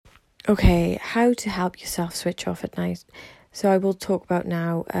Okay, how to help yourself switch off at night. So I will talk about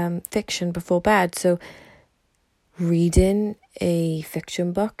now fiction before bed. So reading a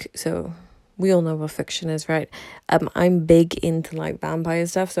fiction book. So we all know what fiction is, right? I'm big into like vampire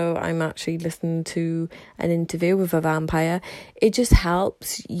stuff. So I'm actually listening to an interview with a vampire. It just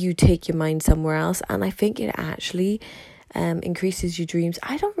helps you take your mind somewhere else. And I think it actually increases your dreams.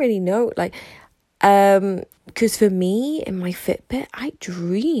 I don't really know. Because for me, in my Fitbit, I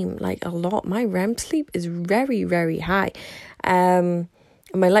dream like a lot. My REM sleep is very, very high.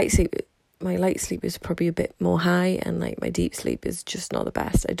 My light sleep is probably a bit more high, and like my deep sleep is just not the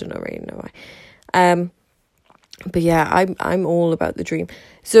best. I don't really know why. But yeah, I'm all about the dream.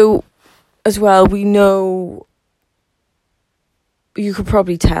 So as well, we know, you could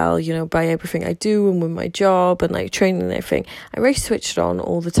probably tell, by everything I do and with my job and like training and everything, I'm very switched on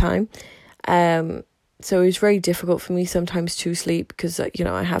all the time. So it's very difficult for me sometimes to sleep because,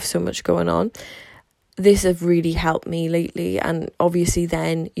 I have so much going on. This has really helped me lately. And obviously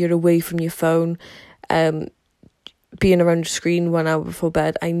then you're away from your phone, being around your screen 1 hour before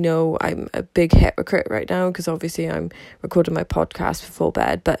bed. I know I'm a big hypocrite right now because obviously I'm recording my podcast before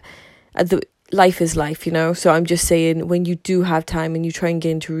bed, but life is life, So I'm just saying, when you do have time and you try and get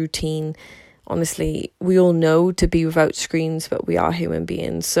into routine, honestly, we all know to be without screens, but we are human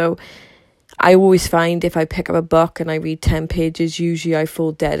beings. So I always find if I pick up a book and I read 10 pages, usually I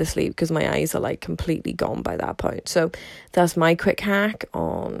fall dead asleep because my eyes are like completely gone by that point. So that's my quick hack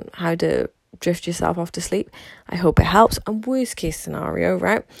on how to drift yourself off to sleep. I hope it helps. And worst case scenario,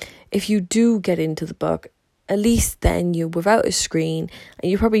 right? If you do get into the book, at least then you're without a screen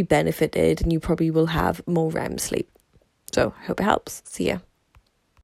and you probably benefited and you probably will have more REM sleep. So I hope it helps. See ya.